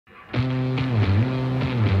Ever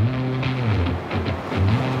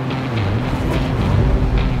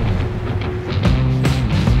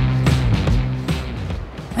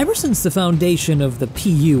since the foundation of the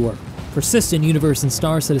PU, or Persistent Universe in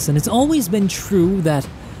Star Citizen, it's always been true that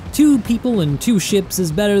 2 people in 2 ships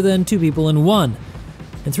is better than 2 people in 1.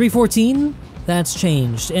 In 3.14, that's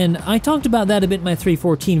changed, and I talked about that a bit in my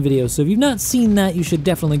 3.14 video, so if you've not seen that, you should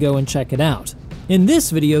definitely go and check it out. In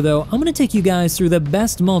this video though, I'm going to take you guys through the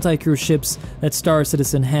best multi-crew ships that Star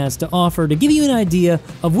Citizen has to offer to give you an idea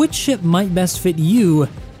of which ship might best fit you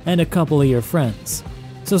and a couple of your friends.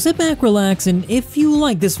 So sit back, relax, and if you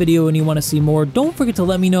like this video and you want to see more, don't forget to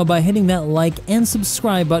let me know by hitting that like and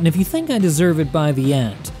subscribe button if you think I deserve it by the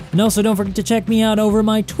end. And also don't forget to check me out over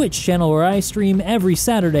my Twitch channel where I stream every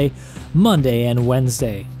Saturday, Monday, and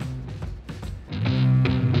Wednesday.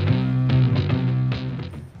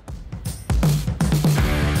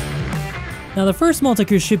 Now the first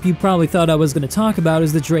multi-crew ship you probably thought I was going to talk about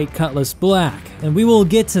is the Drake Cutlass Black, and we will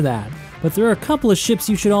get to that. But there are a couple of ships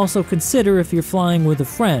you should also consider if you're flying with a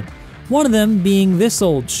friend. One of them being this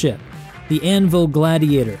old ship, the Anvil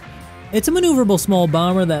Gladiator. It's a maneuverable small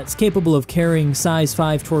bomber that's capable of carrying size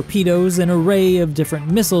 5 torpedoes and an array of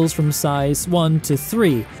different missiles from size 1 to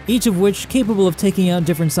 3, each of which capable of taking out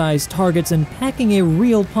different size targets and packing a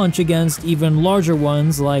real punch against even larger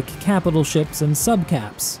ones like capital ships and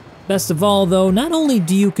subcaps. Best of all though, not only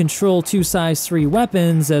do you control 2 size 3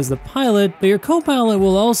 weapons as the pilot, but your co-pilot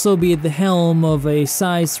will also be at the helm of a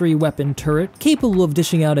size 3 weapon turret capable of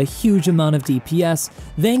dishing out a huge amount of DPS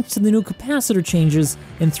thanks to the new capacitor changes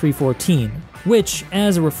in 3.14. Which,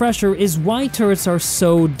 as a refresher, is why turrets are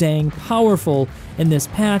so dang powerful in this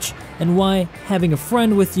patch, and why having a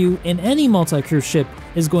friend with you in any multi-crew ship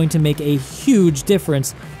is going to make a huge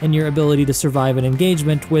difference in your ability to survive an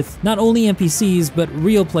engagement with not only NPCs, but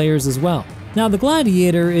real players as well. Now, the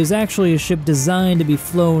Gladiator is actually a ship designed to be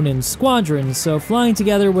flown in squadrons, so flying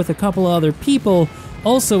together with a couple of other people,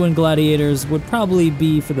 also in Gladiators, would probably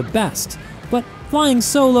be for the best. But flying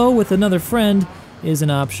solo with another friend is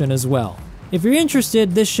an option as well. If you're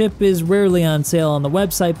interested, this ship is rarely on sale on the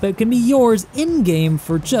website, but can be yours in-game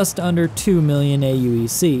for just under 2 million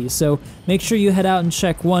AUEC, so make sure you head out and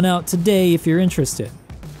check one out today if you're interested.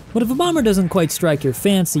 But if a bomber doesn't quite strike your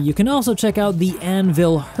fancy, you can also check out the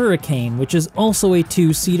Anvil Hurricane, which is also a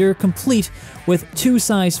 2-seater, complete with 2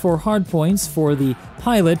 size 4 hardpoints for the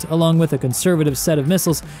pilot, along with a conservative set of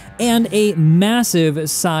missiles, and a massive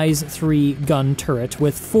size 3 gun turret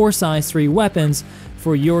with 4 size 3 weapons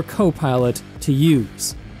for your co-pilot to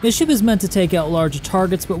use. This ship is meant to take out larger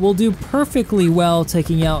targets, but will do perfectly well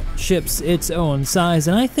taking out ships its own size,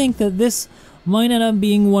 and I think that this might end up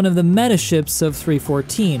being one of the meta ships of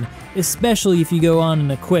 3.14, especially if you go on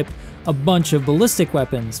and equip a bunch of ballistic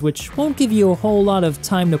weapons, which won't give you a whole lot of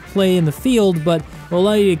time to play in the field, but will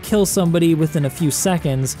allow you to kill somebody within a few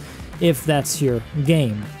seconds if that's your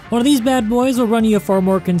game. One of these bad boys will run you a far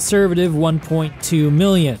more conservative 1.2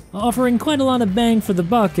 million, offering quite a lot of bang for the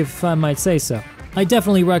buck if I might say so. I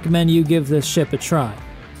definitely recommend you give this ship a try.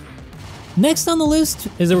 Next on the list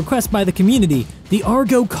is a request by the community, the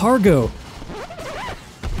Argo Cargo.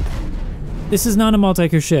 This is not a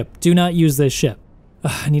multi-crew ship, do not use this ship.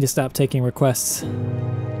 I need to stop taking requests.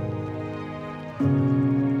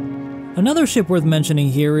 Another ship worth mentioning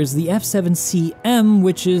here is the F-7CM,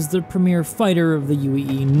 which is the premier fighter of the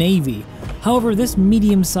UAE Navy. However, this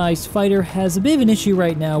medium-sized fighter has a bit of an issue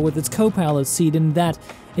right now with its co-pilot seat in that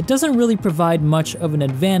it doesn't really provide much of an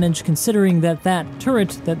advantage, considering that that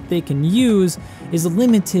turret that they can use is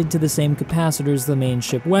limited to the same capacitor as the main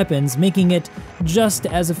ship weapons, making it just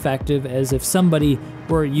as effective as if somebody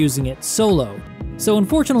were using it solo. So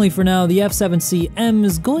unfortunately for now, the F-7CM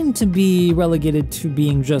is going to be relegated to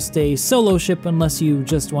being just a solo ship unless you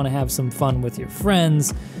just want to have some fun with your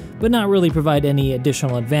friends, but not really provide any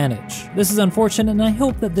additional advantage. This is unfortunate, and I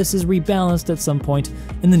hope that this is rebalanced at some point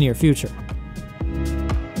in the near future.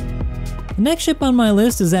 The next ship on my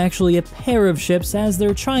list is actually a pair of ships, as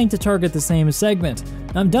they're trying to target the same segment.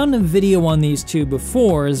 I've done a video on these two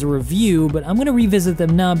before as a review, but I'm going to revisit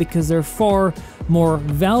them now because they're far more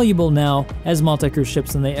valuable now as multi-crew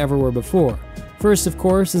ships than they ever were before. First, of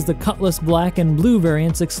course, is the Cutlass Black and Blue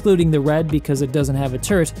variants, excluding the red because it doesn't have a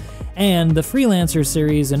turret, and the Freelancer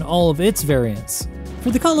series and all of its variants. For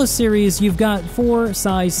the Cutlass series, you've got 4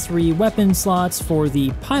 size 3 weapon slots for the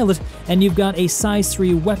pilot, and you've got a size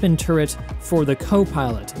 3 weapon turret for the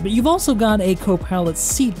co-pilot. But you've also got a co-pilot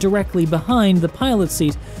seat directly behind the pilot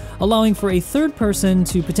seat, allowing for a third person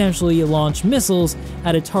to potentially launch missiles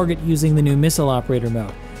at a target using the new missile operator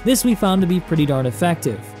mode. This we found to be pretty darn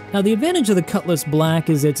effective. Now the advantage of the Cutlass Black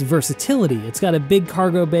is its versatility. It's got a big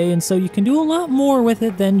cargo bay, and so you can do a lot more with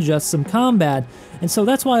it than just some combat, and so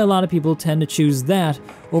that's why a lot of people tend to choose that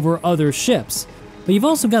over other ships. But you've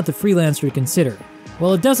also got the Freelancer to consider.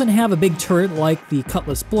 While it doesn't have a big turret like the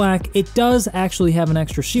Cutlass Black, it does actually have an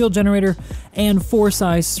extra shield generator and 4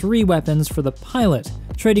 size 3 weapons for the pilot,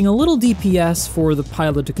 trading a little DPS for the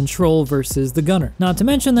pilot to control versus the gunner. Not to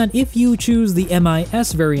mention that if you choose the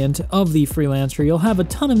MIS variant of the Freelancer, you'll have a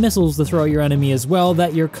ton of missiles to throw at your enemy as well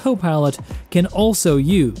that your co-pilot can also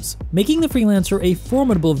use, making the Freelancer a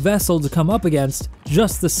formidable vessel to come up against,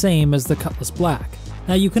 just the same as the Cutlass Black.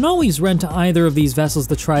 Now you can always rent either of these vessels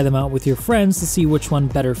to try them out with your friends to see which one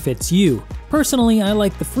better fits you. Personally, I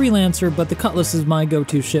like the Freelancer, but the Cutlass is my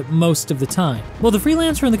go-to ship most of the time. While the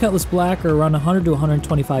Freelancer and the Cutlass Black are around 100 to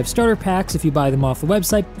 125 starter packs if you buy them off the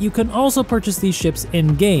website, you can also purchase these ships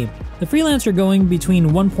in-game. The Freelancer going between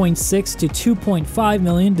 1.6 to 2.5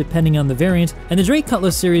 million depending on the variant, and the Drake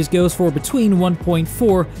Cutlass series goes for between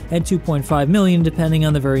 1.4 and 2.5 million depending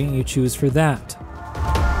on the variant you choose for that.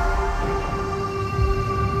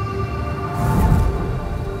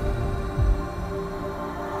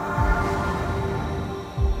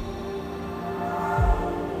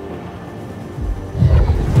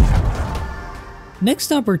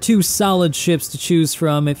 Next up are 2 solid ships to choose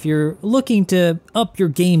from if you're looking to up your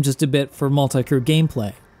game just a bit for multi-crew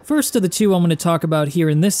gameplay. First of the 2 I'm going to talk about here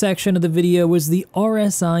in this section of the video is the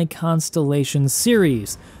RSI Constellation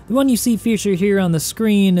series. The one you see featured here on the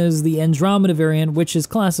screen is the Andromeda variant, which is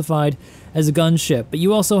classified as a gunship, but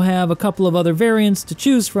you also have a couple of other variants to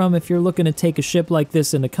choose from if you're looking to take a ship like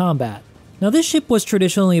this into combat. Now this ship was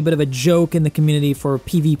traditionally a bit of a joke in the community for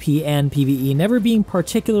PvP and PvE, never being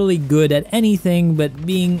particularly good at anything but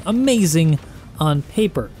being amazing on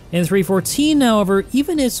paper. In 3.14, however,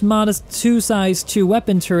 even its modest 2 size 2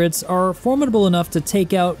 weapon turrets are formidable enough to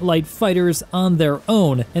take out light fighters on their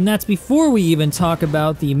own, and that's before we even talk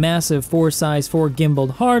about the massive 4 size 4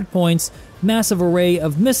 gimbaled hardpoints, massive array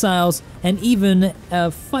of missiles, and even a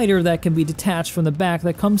fighter that can be detached from the back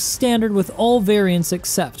that comes standard with all variants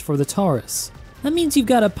except for the Taurus. That means you've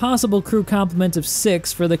got a possible crew complement of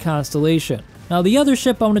 6 for the Constellation. Now the other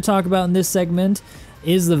ship I want to talk about in this segment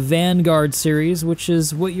is the Vanguard series, which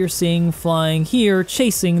is what you're seeing flying here,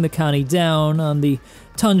 chasing the Connie down on the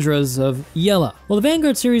tundras of Yella. While the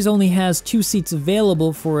Vanguard series only has 2 seats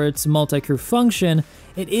available for its multi-crew function,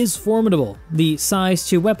 it is formidable. The size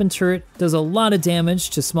 2 weapon turret does a lot of damage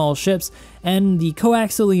to small ships, and the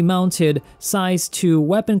coaxially mounted size 2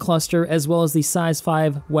 weapon cluster as well as the size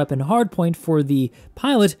 5 weapon hardpoint for the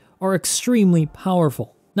pilot are extremely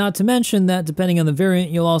powerful. Not to mention that depending on the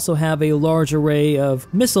variant, you'll also have a large array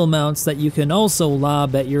of missile mounts that you can also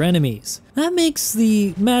lob at your enemies. That makes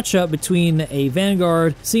the matchup between a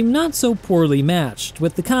Vanguard seem not so poorly matched,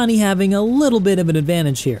 with the Connie having a little bit of an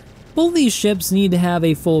advantage here. Both these ships need to have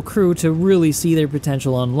a full crew to really see their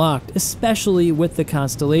potential unlocked, especially with the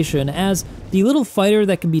Constellation, as the little fighter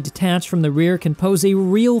that can be detached from the rear can pose a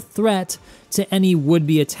real threat to any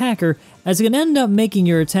would-be attacker, as it can end up making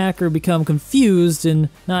your attacker become confused and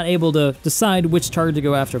not able to decide which target to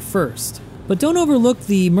go after first. But don't overlook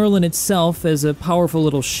the Merlin itself as a powerful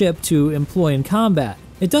little ship to employ in combat.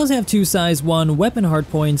 It does have 2 size 1 weapon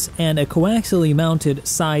hardpoints and a coaxially mounted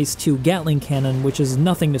size 2 Gatling cannon, which is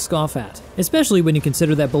nothing to scoff at, especially when you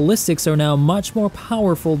consider that ballistics are now much more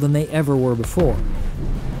powerful than they ever were before.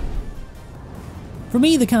 For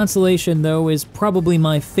me, the Constellation, though, is probably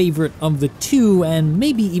my favorite of the 2, and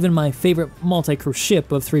maybe even my favorite multi-crew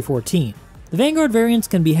ship of 3.14. The Vanguard variants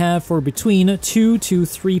can be had for between 2 to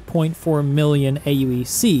 3.4 million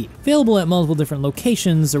AUEC, available at multiple different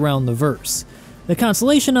locations around the verse. The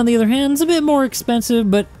Constellation, on the other hand, is a bit more expensive,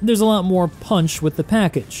 but there's a lot more punch with the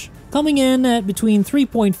package, coming in at between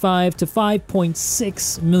 3.5 to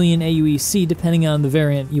 5.6 million AUEC depending on the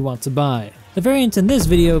variant you want to buy. The variant in this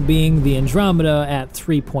video being the Andromeda at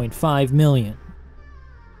 3.5 million.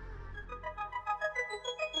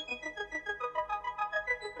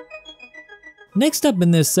 Next up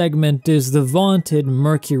in this segment is the vaunted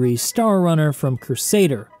Mercury Star Runner from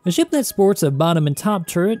Crusader, a ship that sports a bottom and top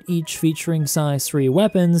turret, each featuring size 3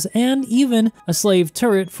 weapons, and even a slave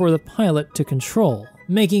turret for the pilot to control,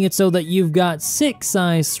 making it so that you've got 6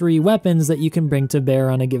 size 3 weapons that you can bring to bear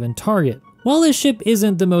on a given target. While this ship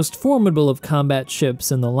isn't the most formidable of combat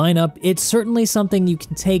ships in the lineup, it's certainly something you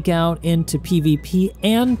can take out into PvP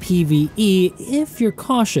and PvE if you're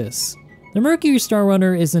cautious. The Mercury Star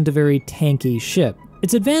Runner isn't a very tanky ship.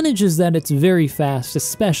 Its advantage is that it's very fast,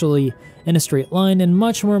 especially in a straight line, and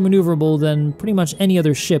much more maneuverable than pretty much any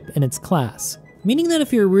other ship in its class. meaning that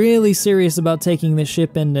if you're really serious about taking this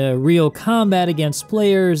ship into real combat against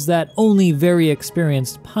players, that only very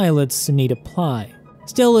experienced pilots need apply.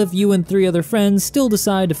 Still, if you and 3 other friends still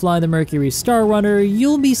decide to fly the Mercury Star Runner,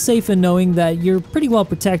 you'll be safe in knowing that you're pretty well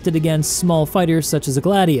protected against small fighters such as a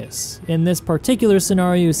Gladius. In this particular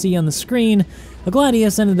scenario you see on the screen, a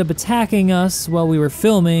Gladius ended up attacking us while we were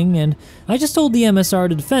filming, and I just told the MSR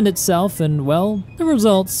to defend itself, and well, the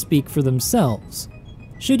results speak for themselves.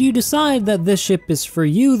 Should you decide that this ship is for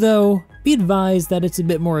you though, be advised that it's a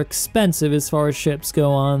bit more expensive as far as ships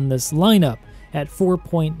go on this lineup, at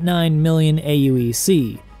 4.9 million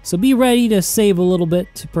AUEC, so be ready to save a little bit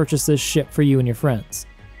to purchase this ship for you and your friends.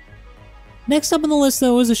 Next up on the list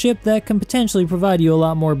though is a ship that can potentially provide you a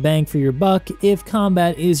lot more bang for your buck if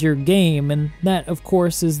combat is your game, and that of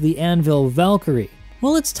course is the Anvil Valkyrie.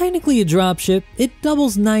 While it's technically a dropship, it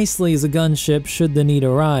doubles nicely as a gunship should the need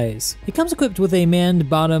arise. It comes equipped with a manned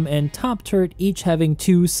bottom and top turret, each having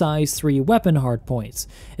 2 size 3 weapon hardpoints,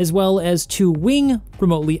 as well as 2 wing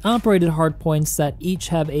remotely operated hardpoints that each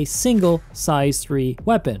have a single size 3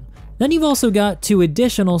 weapon. Then you've also got 2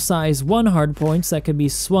 additional size 1 hardpoints that can be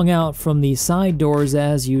swung out from the side doors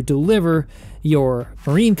as you deliver your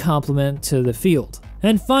marine complement to the field.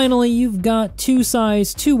 And finally, you've got 2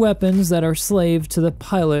 size 2 weapons that are slave to the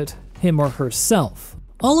pilot, him or herself.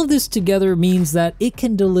 All of this together means that it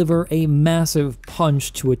can deliver a massive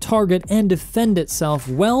punch to a target and defend itself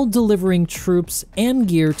while delivering troops and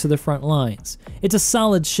gear to the front lines. It's a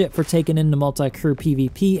solid ship for taking into multi-crew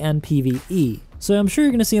PvP and PvE. So I'm sure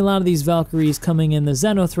you're going to see a lot of these Valkyries coming in the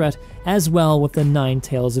Xenothreat as well with the Nine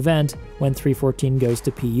Tails event when 314 goes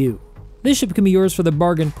to PU. This ship can be yours for the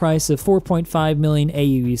bargain price of 4.5 million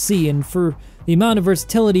AUEC, and for the amount of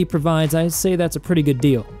versatility it provides, I'd say that's a pretty good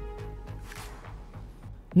deal.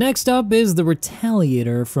 Next up is the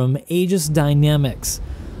Retaliator from Aegis Dynamics,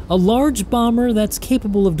 a large bomber that's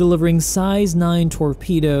capable of delivering size 9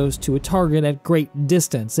 torpedoes to a target at great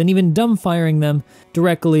distance, and even dumbfiring them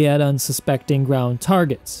directly at unsuspecting ground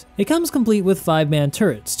targets. It comes complete with 5-man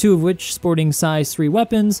turrets, 2 of which sporting size 3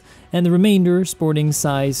 weapons, and the remainder sporting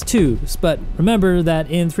size 2s, but remember that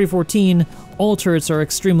in 314, all turrets are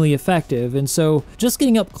extremely effective, and so just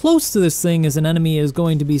getting up close to this thing as an enemy is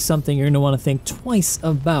going to be something you're going to want to think twice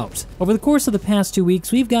about. Over the course of the past 2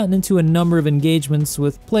 weeks, we've gotten into a number of engagements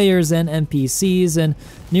with players and NPCs, and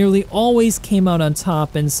nearly always came out on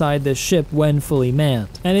top inside this ship when fully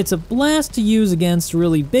manned. And it's a blast to use against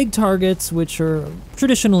really big targets, which are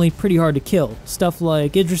traditionally pretty hard to kill. Stuff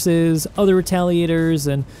like Idrises, other Retaliators,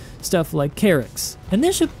 and stuff like Carracks. And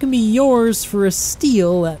this ship can be yours for a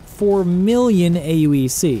steal at 4 million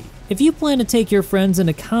AUEC. If you plan to take your friends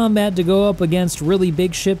into combat to go up against really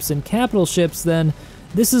big ships and capital ships, then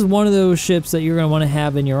this is one of those ships that you're going to want to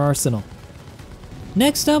have in your arsenal.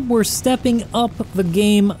 Next up, we're stepping up the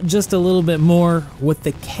game just a little bit more with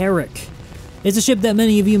the Carrack. It's a ship that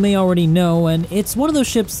many of you may already know, and it's one of those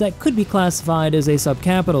ships that could be classified as a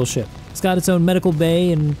sub-capital ship. It's got its own medical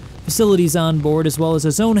bay and facilities on board, as well as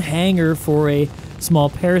its own hangar for a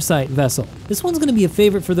small parasite vessel. This one's going to be a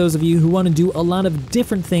favorite for those of you who want to do a lot of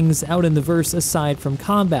different things out in the verse aside from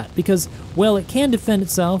combat, because while it can defend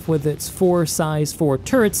itself with its 4 size 4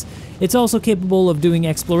 turrets, it's also capable of doing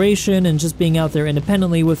exploration and just being out there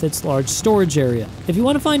independently with its large storage area. If you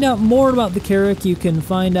want to find out more about the Carrack, you can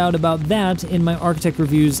find out about that in my Architect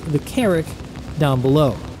Reviews The Carrack down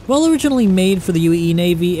below. While originally made for the UAE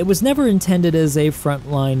Navy, it was never intended as a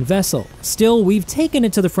frontline vessel. Still, we've taken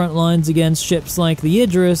it to the front lines against ships like the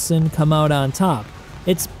Idris and come out on top.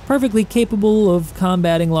 It's perfectly capable of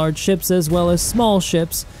combating large ships as well as small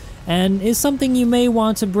ships, and is something you may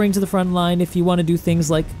want to bring to the front line if you want to do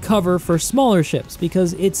things like cover for smaller ships,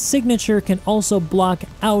 because its signature can also block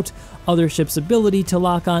out other ships' ability to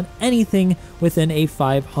lock on anything within a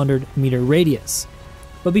 500-meter radius.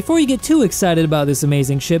 But before you get too excited about this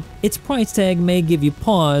amazing ship, its price tag may give you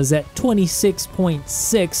pause at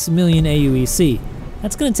 26.6 million AUEC.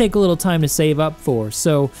 That's going to take a little time to save up for,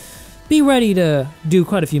 so be ready to do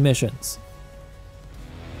quite a few missions.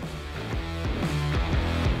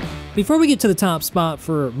 Before we get to the top spot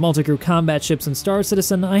for Multicrew combat ships in Star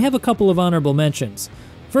Citizen, I have a couple of honorable mentions.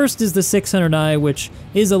 First is the 600i, which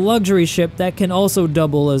is a luxury ship that can also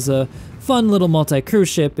double as a fun little multi-crew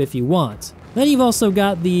ship if you want. Then you've also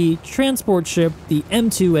got the transport ship, the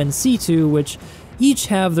M2 and C2, which each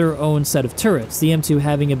have their own set of turrets, the M2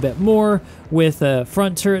 having a bit more with a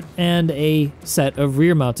front turret and a set of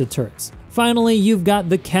rear-mounted turrets. Finally, you've got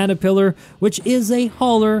the Caterpillar, which is a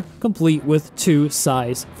hauler complete with 2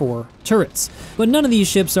 size 4 turrets. But none of these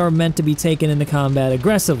ships are meant to be taken into combat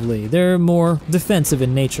aggressively, they're more defensive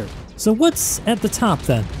in nature. So what's at the top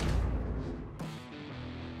then?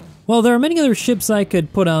 While there are many other ships I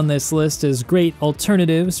could put on this list as great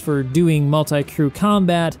alternatives for doing multi-crew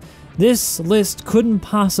combat, this list couldn't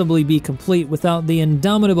possibly be complete without the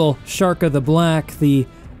indomitable Shark of the Black, the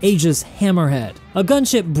Aegis Hammerhead. A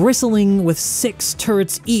gunship bristling with 6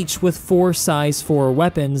 turrets each with 4 size 4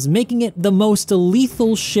 weapons, making it the most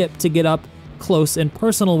lethal ship to get up close and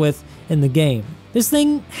personal with in the game. This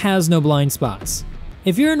thing has no blind spots.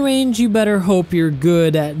 If you're in range, you better hope you're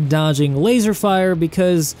good at dodging laser fire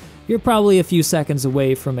because you're probably a few seconds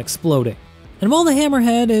away from exploding. And while the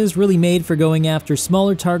Hammerhead is really made for going after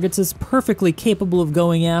smaller targets, it's perfectly capable of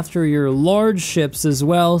going after your large ships as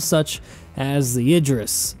well, such as the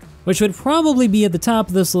Idris, which would probably be at the top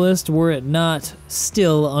of this list were it not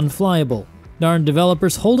still unflyable. Darn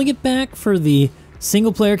developers holding it back for the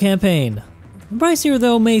single-player campaign. The price here,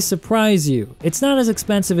 though, may surprise you. It's not as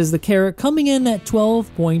expensive as the Carrot, coming in at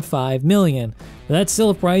 $12.5 million. That's still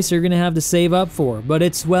a price you're going to have to save up for, but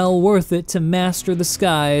it's well worth it to master the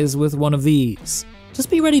skies with one of these. Just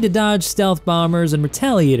be ready to dodge stealth bombers and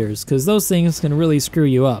retaliators, because those things can really screw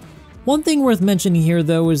you up. One thing worth mentioning here,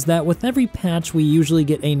 though, is that with every patch we usually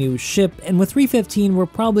get a new ship, and with 3.15 we're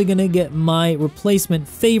probably going to get my replacement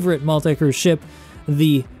favorite multi-crew ship,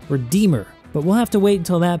 the Redeemer. But we'll have to wait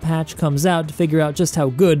until that patch comes out to figure out just how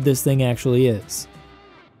good this thing actually is.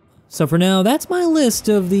 So for now, that's my list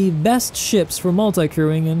of the best ships for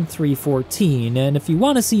multi-crewing in 3.14, and if you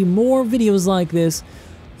want to see more videos like this,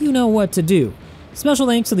 you know what to do. Special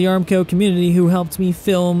thanks to the Armco community who helped me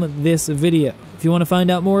film this video. If you want to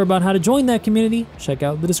find out more about how to join that community, check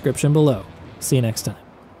out the description below. See you next time.